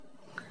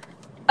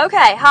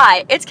Okay,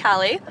 hi, it's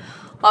Callie.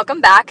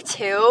 Welcome back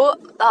to,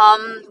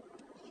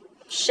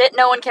 shit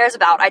no one cares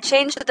about. I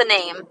changed the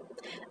name.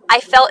 I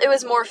felt it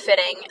was more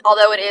fitting,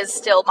 although it is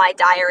still my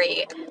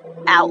diary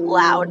out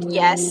loud.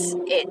 Yes,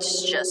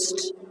 it's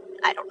just,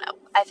 I don't know.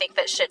 I think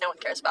that shit no one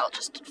cares about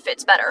just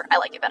fits better. I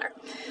like it better.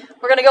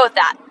 We're gonna go with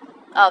that.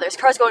 Oh, there's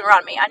cars going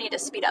around me. I need to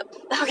speed up.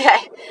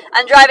 Okay,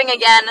 I'm driving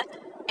again.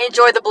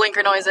 Enjoy the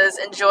blinker noises.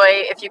 Enjoy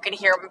if you can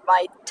hear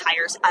my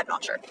tires. I'm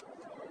not sure.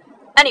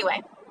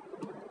 Anyway.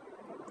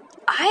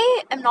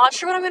 I am not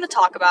sure what I'm going to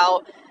talk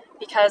about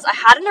because I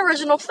had an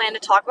original plan to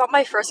talk about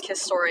my first kiss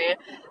story,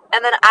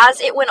 and then as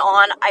it went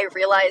on, I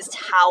realized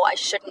how I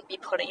shouldn't be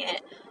putting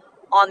it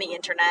on the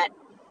internet.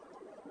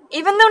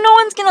 Even though no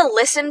one's going to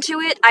listen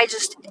to it,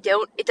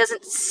 it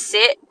doesn't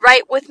sit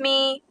right with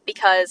me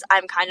because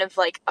I'm kind of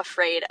like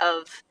afraid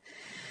of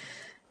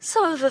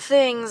some of the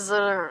things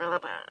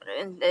that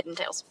it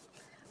entails.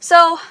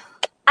 So,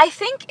 I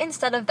think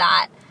instead of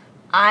that,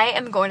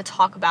 I'm going to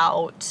talk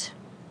about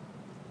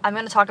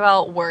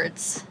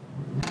words,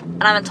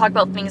 and I'm going to talk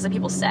about things that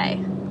people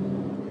say,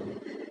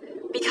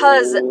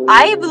 because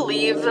I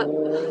believe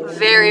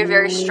very,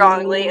 very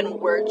strongly in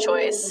word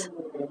choice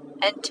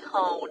and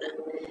tone,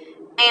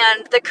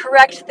 and the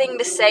correct thing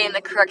to say in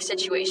the correct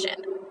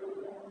situation,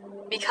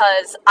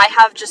 because I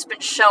have just been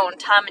shown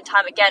time and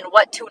time again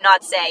what to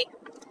not say,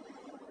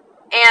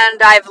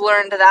 and I've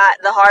learned that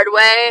the hard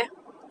way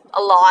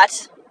a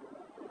lot.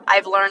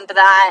 I've learned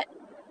that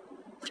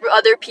through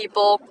other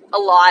people a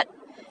lot,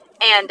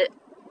 and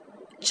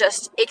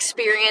just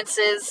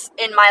experiences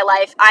in my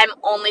life. I'm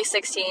only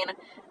 16.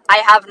 I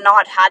have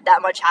not had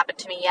that much happen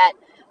to me yet,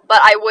 but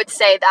I would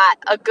say that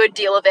a good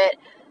deal of it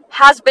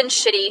has been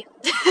shitty.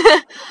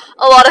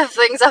 A lot of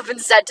things have been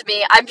said to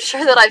me. I'm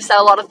sure that I've said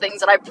a lot of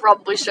things that I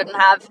probably shouldn't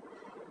have.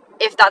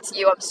 If that's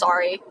you, I'm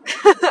sorry.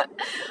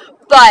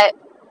 But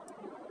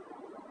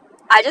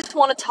I just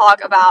want to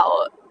talk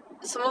about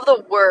some of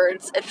the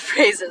words and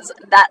phrases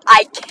that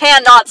I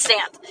cannot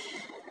stand.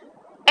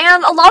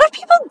 And a lot of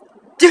people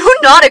do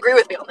not agree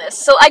with me on this.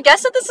 So I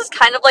guess that this is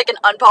kind of like an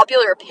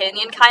unpopular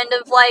opinion kind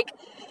of like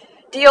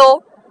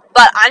deal,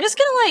 but I'm just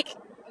gonna like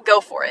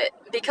go for it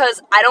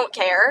because I don't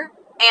care,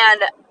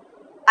 and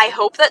I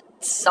hope that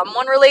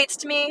someone relates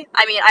to me.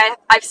 I mean,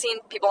 I've seen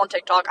people on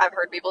TikTok, I've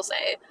heard people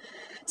say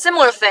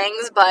similar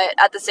things, but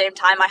at the same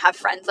time I have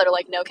friends that are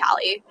like, no,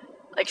 Callie,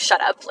 like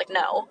shut up, like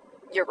no,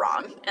 you're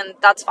wrong, and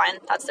that's fine,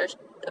 that's their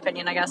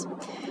opinion, I guess.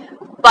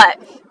 But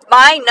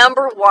my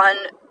number one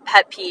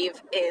pet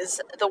peeve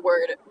is the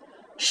word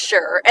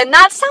sure. And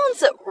that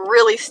sounds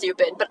really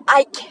stupid, but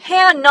I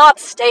cannot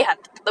stand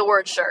the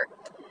word sure.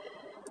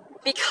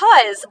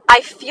 Because I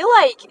feel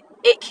like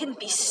it can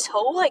be so,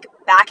 like,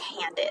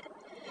 backhanded.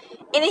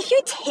 And if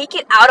you take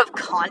it out of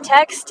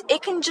context,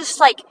 it can just,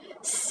 like,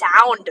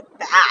 sound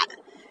bad.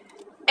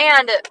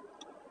 And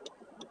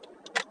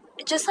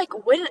just, like,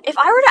 if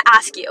I were to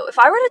ask you, if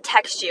I were to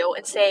text you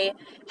and say,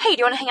 hey, do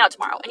you want to hang out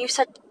tomorrow? And you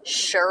said,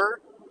 sure,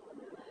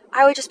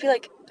 I would just be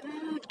like,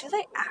 do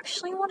they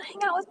actually want to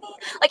hang out with me?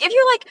 Like, if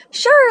you're like,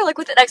 sure, like,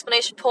 with an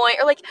explanation point,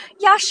 or like,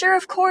 yeah, sure,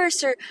 of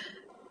course, or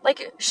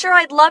like, sure,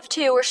 I'd love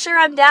to, or sure,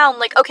 I'm down,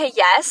 like, okay,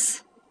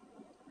 yes,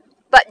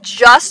 but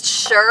just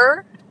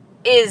sure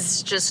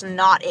is just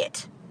not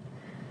it.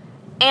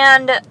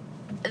 And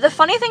the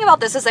funny thing about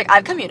this is, like,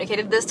 I've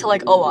communicated this to,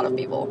 like, a lot of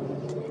people,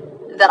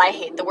 that I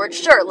hate the word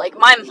sure. Like,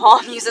 my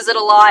mom uses it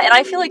a lot, and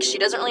I feel like she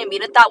doesn't really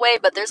mean it that way,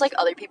 but there's, like,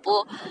 other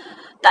people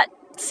that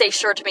say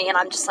sure to me, and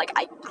I'm just like,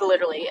 I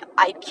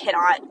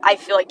cannot, I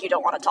feel like you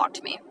don't want to talk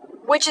to me,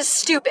 which is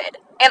stupid,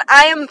 and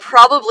I am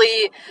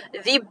probably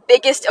the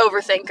biggest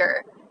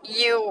overthinker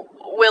you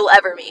will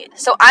ever meet,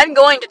 so I'm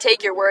going to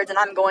take your words, and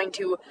I'm going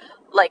to,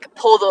 like,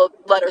 pull the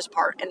letters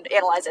apart and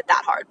analyze it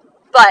that hard.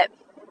 But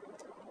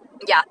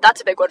yeah, that's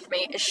a big one for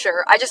me, is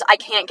sure. I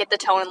can't get the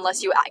tone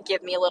unless you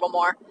give me a little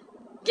more,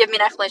 give me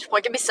an explanation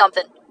point, give me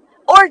something,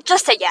 or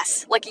just say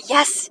yes, like,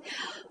 yes,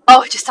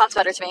 oh, it just sounds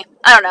better to me,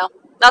 I don't know.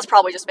 That's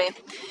probably just me.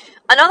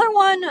 Another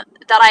one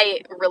that I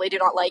really do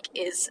not like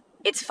is,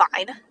 it's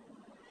fine.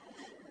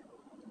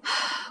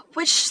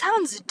 Which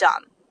sounds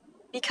dumb.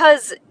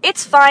 Because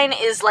it's fine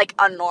is like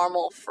a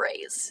normal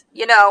phrase.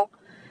 You know?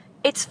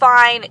 It's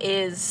fine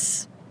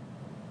is,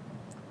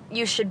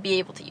 you should be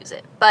able to use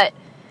it. But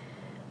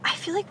I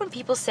feel like when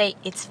people say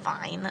it's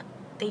fine,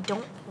 they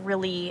don't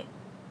really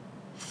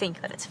think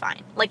that it's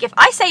fine. Like, if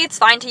I say it's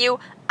fine to you,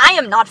 I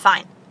am not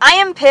fine. I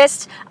am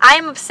pissed, I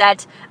am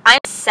upset, I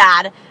am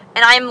sad,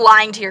 and I am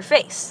lying to your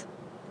face.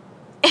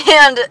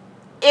 And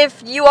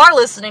if you are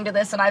listening to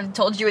this and I've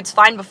told you it's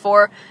fine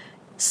before,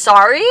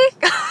 sorry.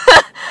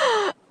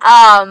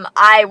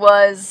 I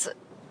was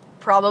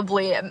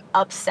probably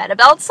upset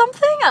about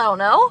something, I don't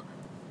know.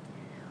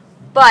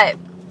 But,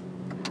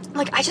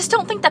 like, I just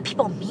don't think that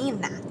people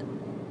mean that.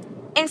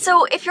 And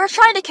so if you're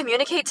trying to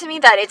communicate to me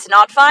that it's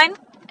not fine,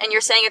 and you're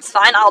saying it's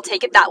fine, I'll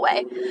take it that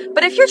way.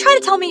 But if you're trying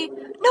to tell me,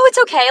 no, it's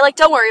okay, like,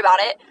 don't worry about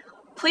it,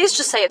 please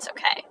just say it's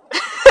okay.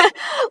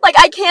 Like,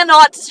 I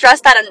cannot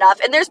stress that enough.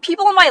 And there's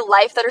people in my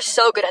life that are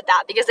so good at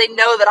that because they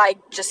know that I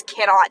just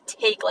cannot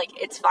take, like,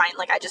 it's fine.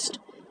 Like,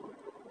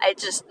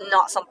 It's just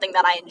not something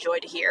that I enjoy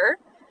to hear.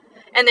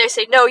 And they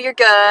say, no, you're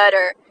good,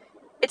 or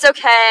it's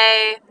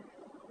okay,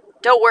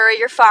 don't worry,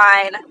 you're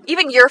fine.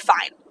 Even you're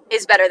fine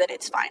is better than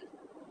it's fine.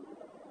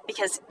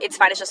 Because it's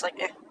fine is just like,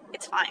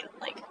 it's fine.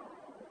 Like,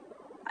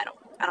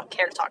 I don't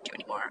care to talk to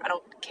you anymore. I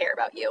don't care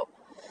about you.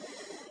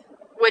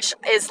 Which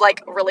is,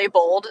 like, a really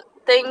bold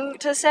thing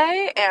to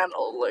say, and,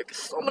 like,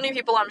 so many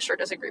people I'm sure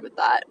disagree with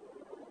that.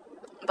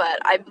 But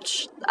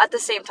at the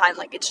same time,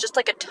 like, it's just,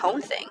 like, a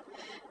tone thing.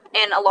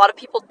 And a lot of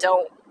people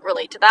don't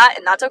relate to that,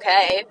 and that's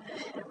okay.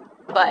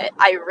 But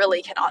I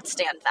really cannot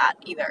stand that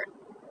either.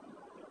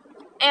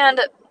 And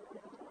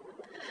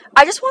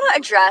I just want to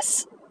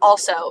address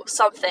also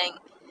something,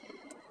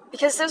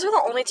 because those are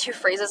the only two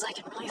phrases I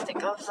can really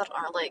think of that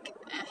are, like,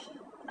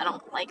 I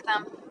don't like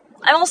them.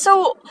 I'm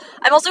also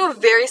a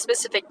very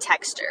specific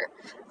texter.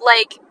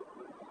 Like,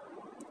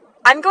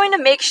 I'm going to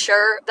make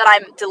sure that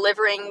I'm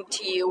delivering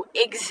to you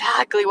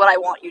exactly what I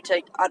want you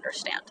to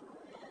understand.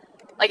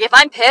 Like, if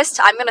I'm pissed,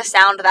 I'm going to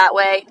sound that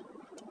way.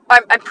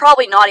 I'm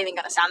probably not even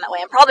going to sound that way.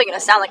 I'm probably going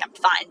to sound like I'm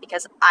fine,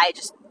 because I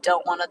just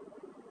don't want to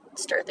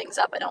stir things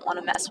up. I don't want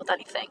to mess with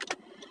anything.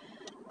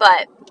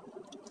 But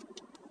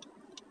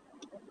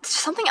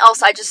something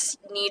else I just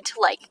need to,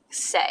 like,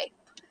 say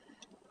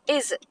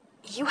is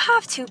you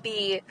have to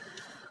be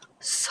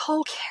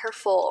so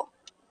careful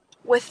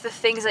with the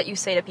things that you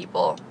say to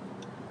people.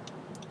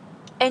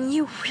 And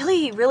you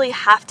really, really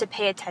have to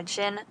pay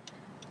attention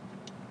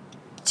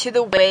to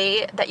the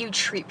way that you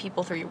treat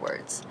people through your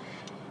words.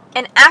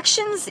 And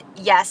actions,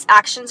 yes,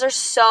 actions are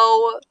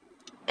so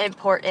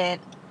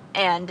important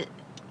and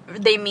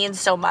they mean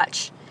so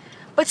much.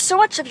 But so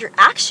much of your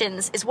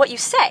actions is what you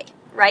say,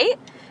 right?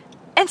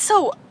 And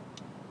so,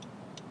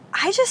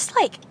 I just,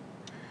 like,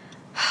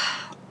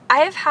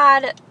 I've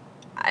had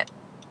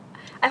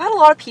a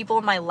lot of people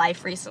in my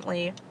life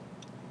recently,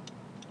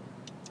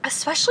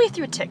 especially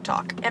through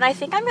TikTok, and I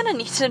think I'm going to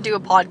need to do a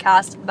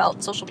podcast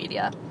about social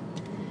media,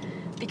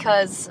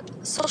 because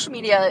social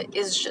media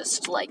is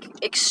just,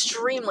 like,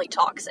 extremely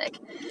toxic.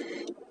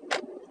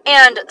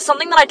 And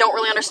something that I don't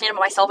really understand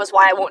about myself is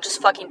why I won't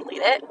just fucking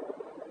delete it,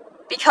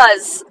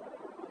 because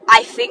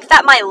I think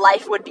that my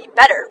life would be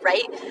better,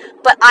 right?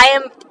 But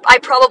I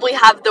probably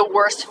have the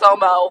worst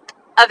FOMO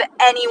of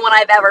anyone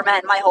I've ever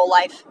met in my whole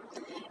life.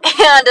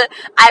 And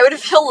I would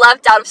feel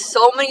left out of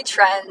so many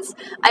trends.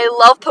 I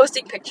love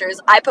posting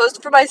pictures. I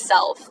post for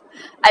myself.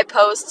 I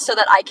post so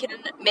that I can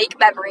make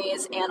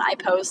memories, and I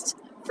post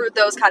for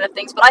those kind of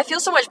things. But I feel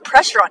so much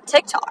pressure on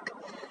TikTok.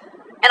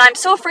 And I'm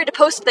so afraid to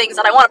post things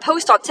that I want to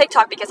post on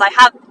TikTok, because I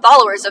have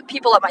followers of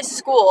people at my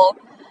school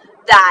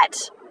that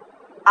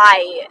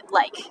I,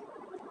 like,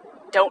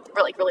 don't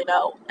really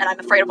know. And I'm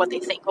afraid of what they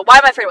think. But why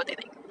am I afraid of what they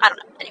think? I don't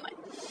know. Anyway,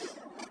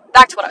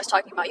 back to what I was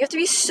talking about. You have to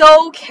be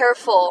so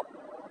careful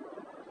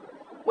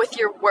with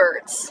your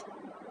words,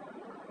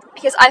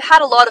 because I've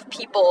had a lot of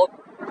people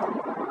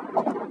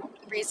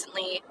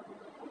recently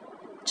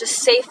just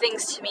say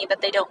things to me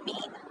that they don't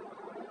mean,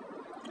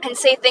 and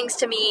say things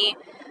to me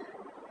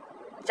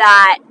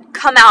that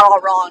come out all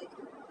wrong.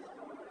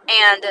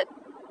 And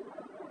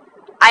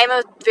I'm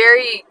a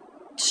very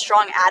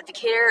strong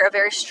advocator, a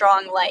very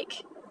strong,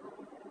 like,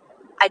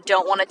 I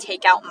don't want to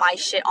take out my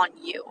shit on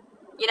you.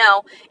 You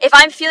know, if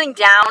I'm feeling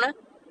down,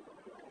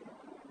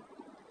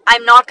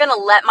 I'm not going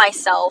to let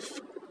myself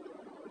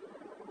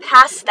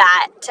pass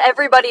that to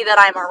everybody that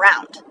I'm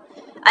around.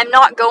 I'm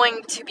not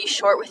going to be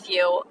short with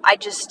you. I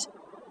just,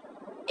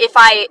 if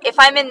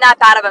I'm in that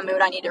bad of a mood,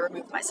 I need to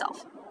remove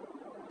myself,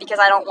 because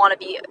I don't want to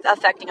be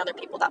affecting other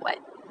people that way.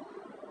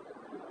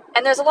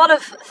 And there's a lot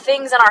of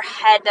things in our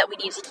head that we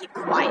need to keep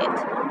quiet,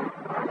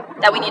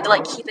 that we need to,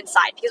 like, keep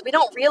inside, because we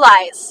don't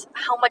realize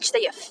how much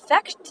they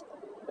affect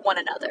one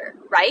another,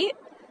 right?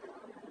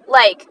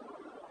 Like,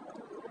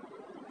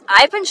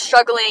 I've been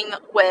struggling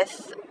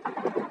with,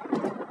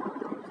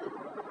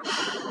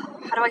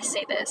 how do I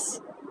say this?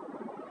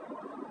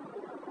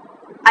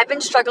 I've been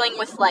struggling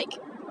with, like,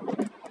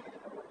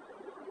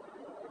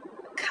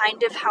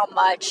 kind of how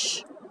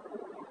much,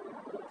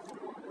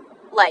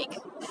 like,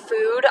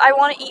 food I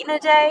want to eat in a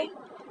day.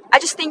 I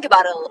just think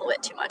about it a little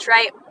bit too much,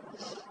 right?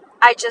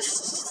 I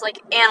just, like,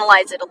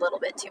 analyze it a little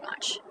bit too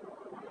much.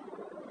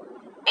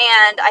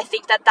 And I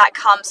think that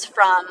comes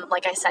from,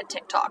 like I said,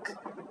 TikTok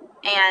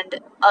and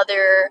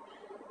other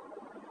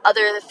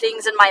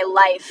things in my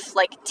life.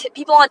 Like,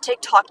 people on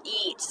TikTok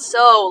eat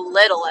so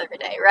little every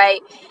day,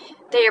 right?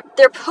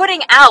 They're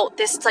putting out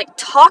this, like,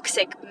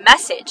 toxic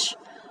message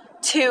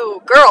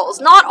to girls.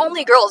 Not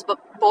only girls,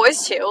 but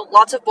boys too.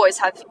 Lots of boys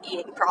have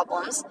eating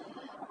problems.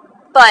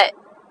 But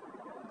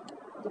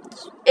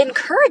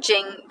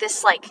encouraging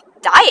this, like,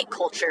 diet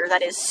culture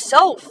that is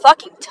so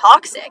fucking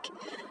toxic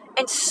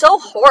and so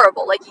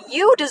horrible. Like,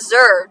 you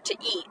deserve to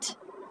eat.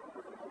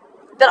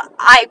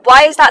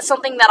 Why is that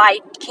something that I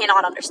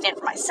cannot understand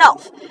for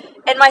myself?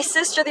 And my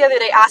sister the other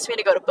day asked me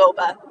to go to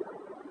boba,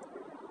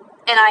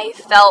 and I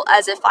felt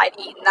as if I'd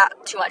eaten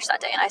that too much that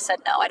day, and I said,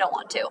 no, I don't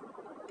want to.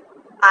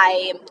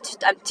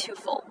 I'm too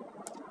full.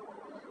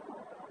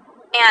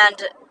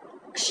 And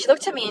she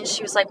looked at me and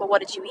she was like, well, what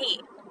did you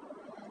eat?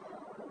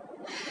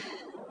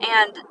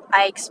 And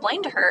I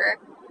explained to her,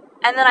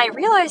 and then I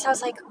realized, I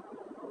was like,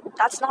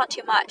 that's not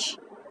too much.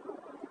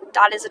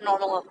 That is a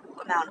normal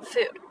amount of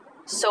food.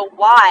 So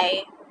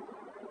why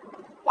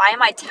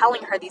am I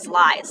telling her these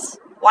lies?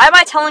 Why am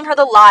I telling her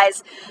the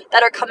lies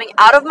that are coming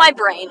out of my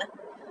brain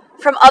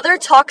from other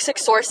toxic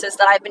sources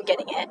that I've been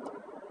getting it,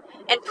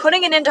 and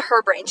putting it into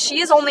her brain?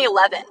 She is only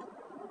 11.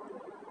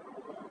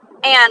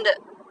 And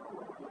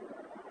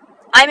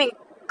I'm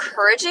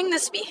encouraging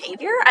this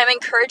behavior. I'm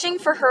encouraging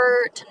for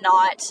her to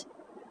not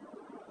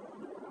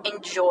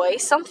enjoy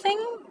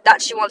something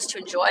that she wants to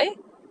enjoy.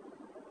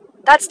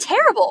 That's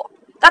terrible.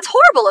 That's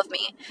horrible of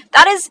me.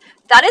 That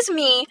is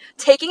me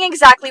taking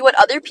exactly what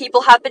other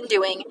people have been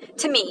doing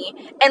to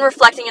me and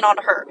reflecting it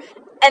onto her.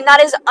 And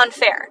that is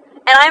unfair.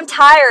 And I am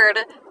tired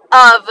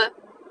of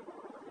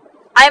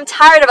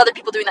other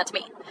people doing that to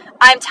me.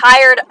 I'm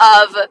tired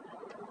of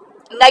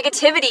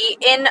negativity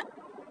in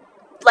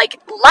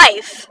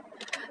life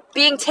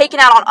being taken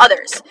out on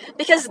others.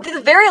 Because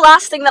the very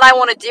last thing that I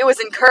want to do is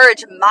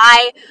encourage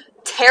my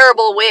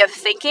terrible way of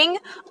thinking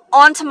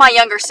onto my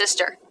younger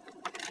sister.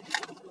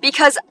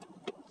 Because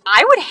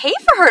I would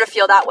hate for her to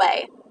feel that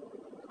way.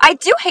 I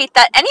do hate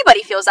that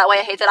anybody feels that way.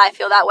 I hate that I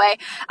feel that way.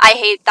 I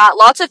hate that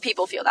lots of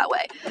people feel that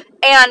way.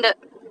 And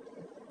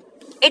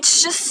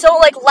it's just so,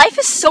 life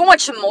is so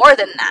much more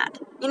than that,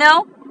 you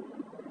know?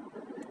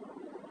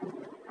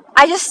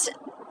 I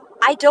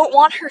don't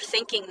want her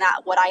thinking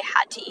that what I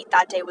had to eat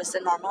that day was the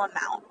normal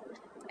amount,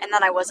 and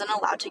that I wasn't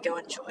allowed to go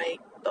enjoy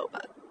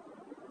boba.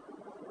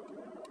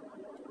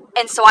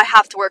 And so I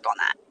have to work on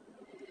that.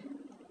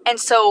 And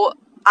so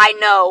I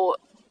know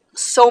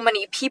so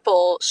many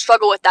people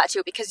struggle with that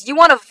too, because you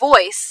want to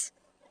voice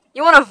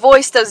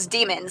those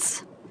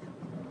demons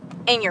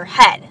in your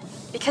head,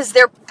 because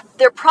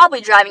they're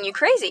probably driving you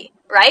crazy,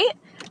 right?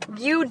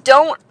 You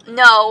don't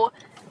know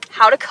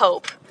how to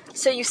cope,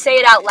 so you say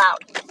it out loud.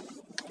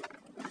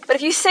 But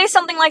if you say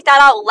something like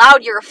that out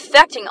loud, you're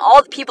affecting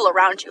all the people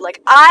around you.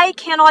 I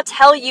cannot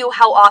tell you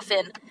how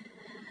often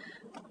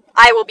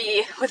I will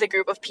be with a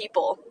group of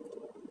people,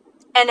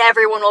 and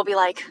everyone will be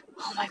like,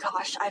 oh my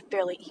gosh, I've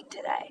barely eaten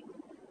today.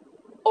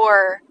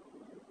 Or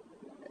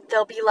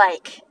they'll be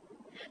like,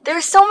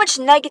 there's so much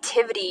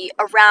negativity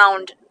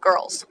around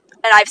girls.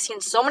 And I've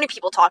seen so many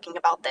people talking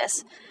about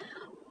this.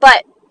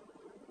 But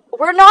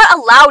we're not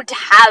allowed to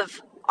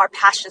have our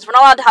passions. We're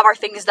not allowed to have our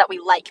things that we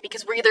like,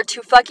 because we're either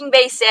too fucking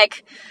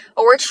basic,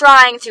 or we're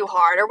trying too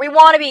hard, or we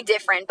want to be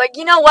different. But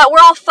you know what? We're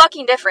all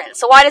fucking different.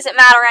 So why does it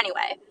matter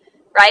anyway?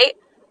 Right?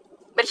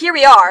 But here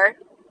we are,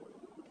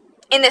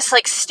 in this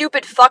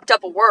stupid fucked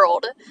up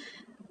world,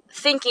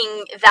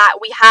 thinking that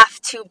we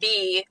have to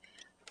be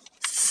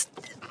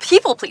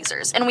people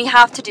pleasers, and we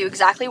have to do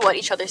exactly what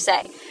each other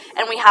say,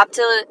 and we have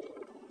to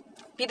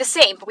be the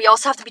same, but we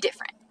also have to be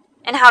different.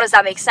 And how does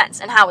that make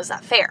sense? And how is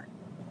that fair?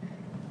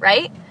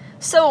 Right?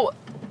 So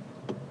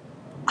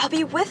I'll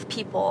be with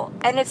people,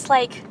 and it's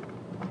like,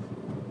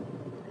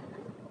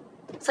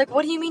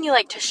 what do you mean you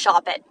like to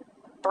shop at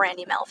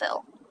Brandy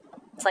Melville?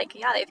 It's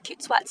yeah, they have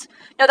cute sweats.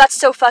 No, that's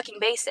so fucking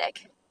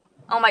basic.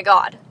 Oh my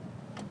god.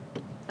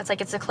 That's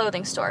it's a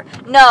clothing store.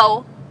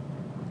 No,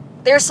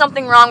 there's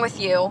something wrong with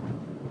you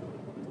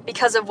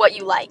because of what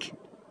you like.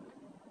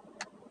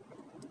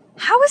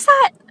 How is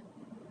that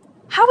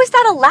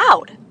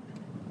allowed?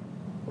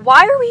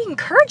 Why are we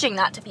encouraging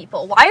that to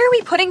people? Why are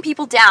we putting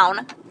people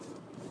down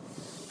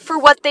for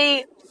what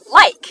they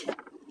like?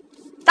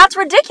 That's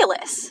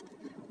ridiculous.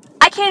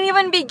 I can't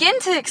even begin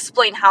to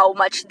explain how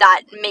much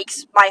that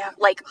makes my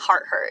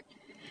heart hurt.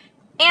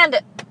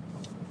 And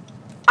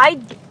I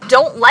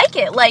don't like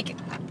it.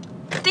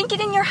 Think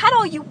it in your head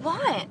all you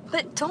want,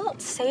 but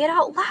don't say it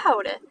out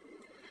loud,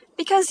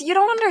 because you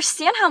don't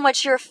understand how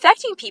much you're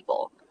affecting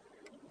people.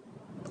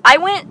 I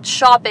went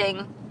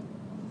shopping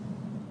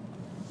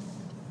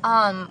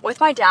with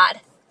my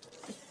dad,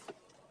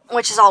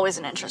 which is always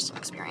an interesting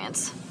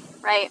experience,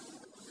 right?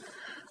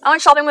 I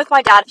went shopping with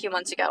my dad a few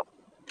months ago,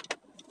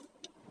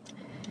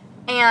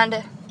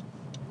 and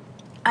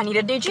I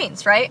needed new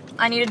jeans, right?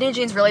 I needed new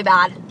jeans really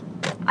bad.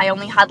 I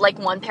only had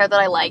one pair that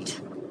I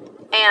liked.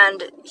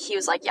 And he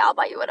was like, yeah, I'll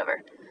buy you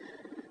whatever.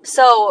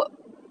 So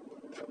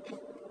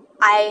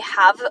I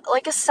have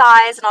a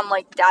size, and I'm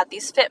like, Dad,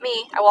 these fit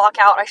me. I walk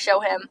out, I show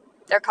him.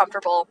 They're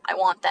comfortable. I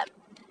want them.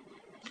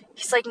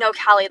 He's like, no,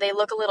 Callie, they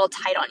look a little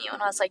tight on you.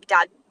 And I was like,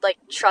 Dad,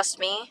 trust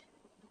me.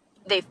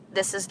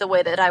 This is the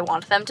way that I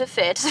want them to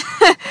fit.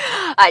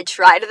 I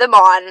tried them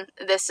on.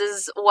 This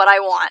is what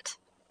I want.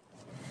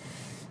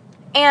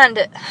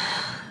 And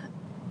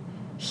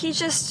he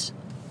just,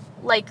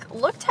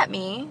 looked at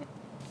me.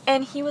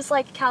 And he was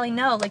like, Callie,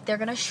 no, they're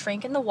going to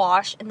shrink in the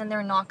wash, and then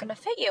they're not going to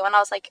fit you. And I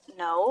was like,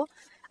 no.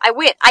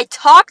 I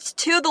talked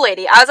to the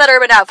lady. I was at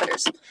Urban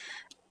Outfitters.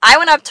 I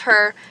went up to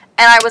her,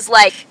 and I was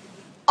like,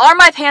 are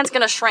my pants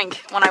going to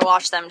shrink when I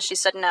wash them? And she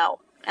said,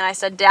 no. And I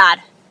said,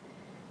 Dad,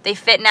 they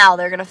fit now.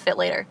 They're going to fit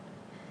later.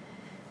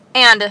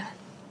 And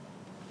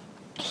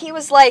he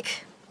was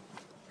like,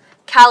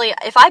 Callie,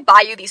 if I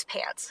buy you these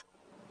pants,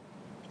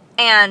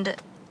 and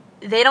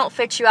they don't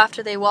fit you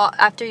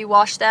after you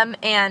wash them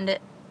and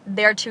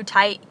they're too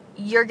tight,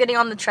 you're getting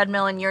on the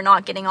treadmill and you're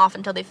not getting off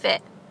until they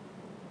fit.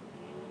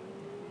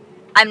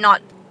 I'm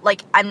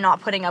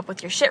not putting up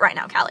with your shit right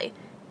now, Callie.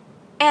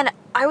 And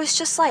I was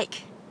just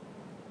like,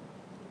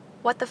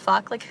 what the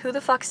fuck? Like, who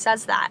the fuck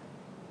says that?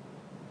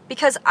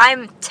 Because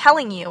I'm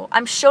telling you,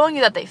 I'm showing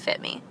you that they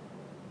fit me.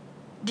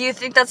 Do you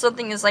think that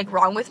something is, like,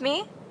 wrong with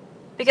me?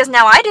 Because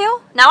now I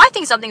do. Now I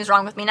think something's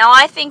wrong with me. Now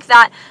I think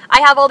that I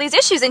have all these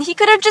issues, and he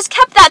could have just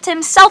kept that to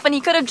himself, and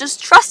he could have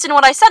just trusted in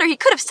what I said, or he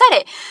could have said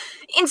it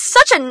in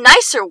such a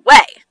nicer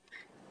way.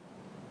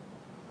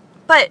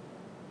 But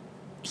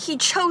he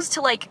chose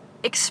to, like,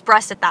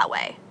 express it that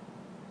way.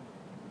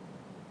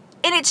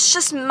 And it's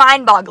just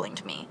mind-boggling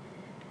to me.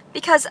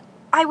 Because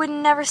I would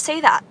never say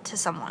that to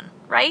someone,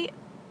 right?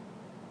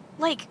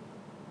 Like,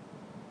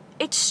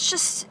 it's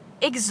just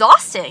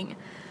exhausting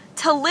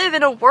to live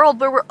in a world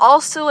where we're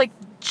all so, like,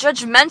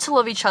 judgmental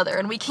of each other,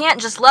 and we can't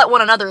just let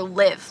one another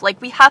live.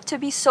 Like, we have to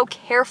be so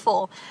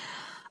careful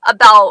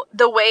about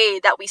the way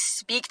that we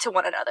speak to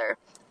one another.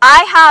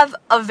 I have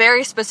a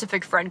very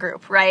specific friend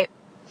group, right?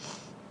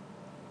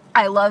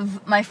 I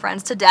love my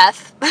friends to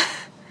death.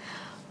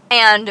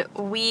 And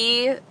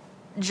we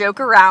joke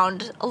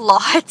around a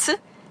lot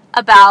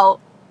about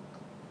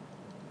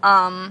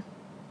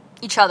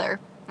each other,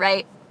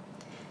 right?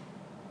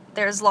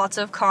 There's lots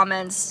of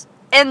comments,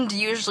 and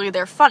usually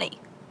they're funny.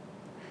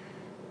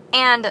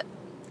 And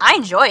I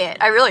enjoy it,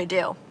 I really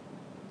do.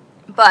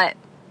 But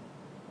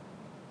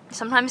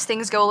sometimes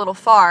things go a little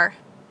far,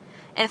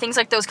 and things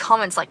like those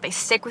comments, like, they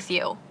stick with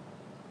you.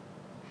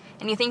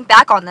 And you think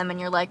back on them and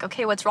you're like,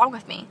 okay, what's wrong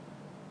with me?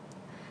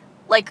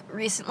 Like,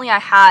 recently I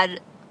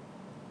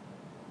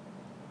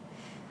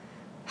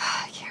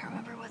can't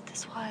remember what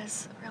this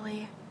was,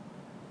 really.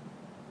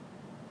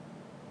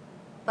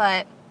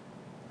 But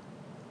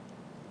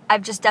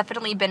I've just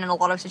definitely been in a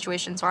lot of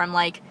situations where I'm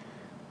like,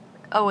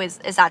 oh, is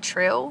that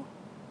true?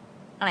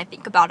 And I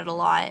think about it a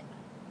lot.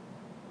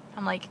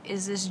 I'm like,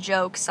 is this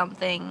joke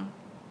something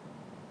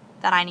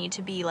that I need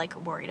to be, like,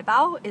 worried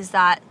about? Is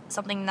that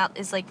something that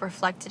is, like,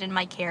 reflected in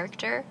my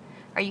character?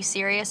 Are you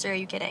serious or are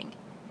you kidding?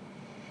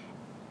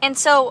 And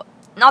so,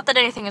 not that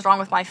anything is wrong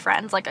with my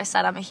friends. Like I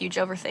said, I'm a huge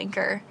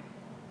overthinker.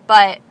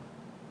 But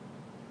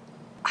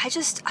I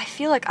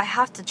feel like I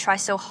have to try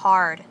so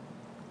hard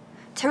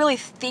to really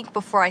think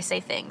before I say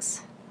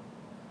things.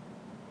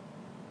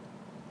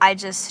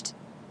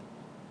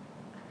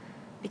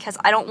 Because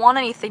I don't want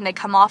anything to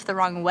come off the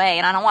wrong way,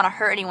 and I don't want to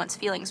hurt anyone's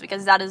feelings,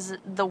 because that is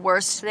the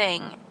worst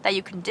thing that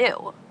you can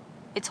do.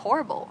 It's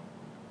horrible.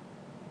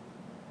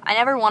 I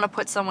never want to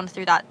put someone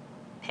through that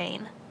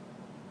pain.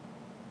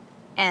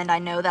 And I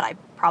know that I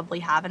probably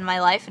have in my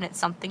life, and it's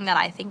something that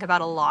I think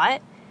about a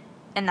lot,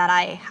 and that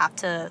I have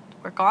to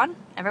work on.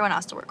 Everyone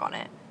has to work on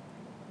it.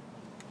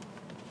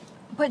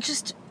 But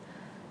just,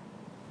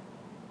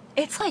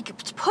 it's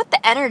like, put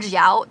the energy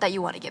out that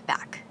you want to get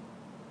back.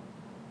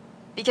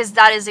 Because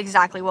that is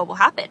exactly what will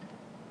happen.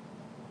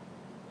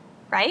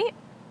 Right?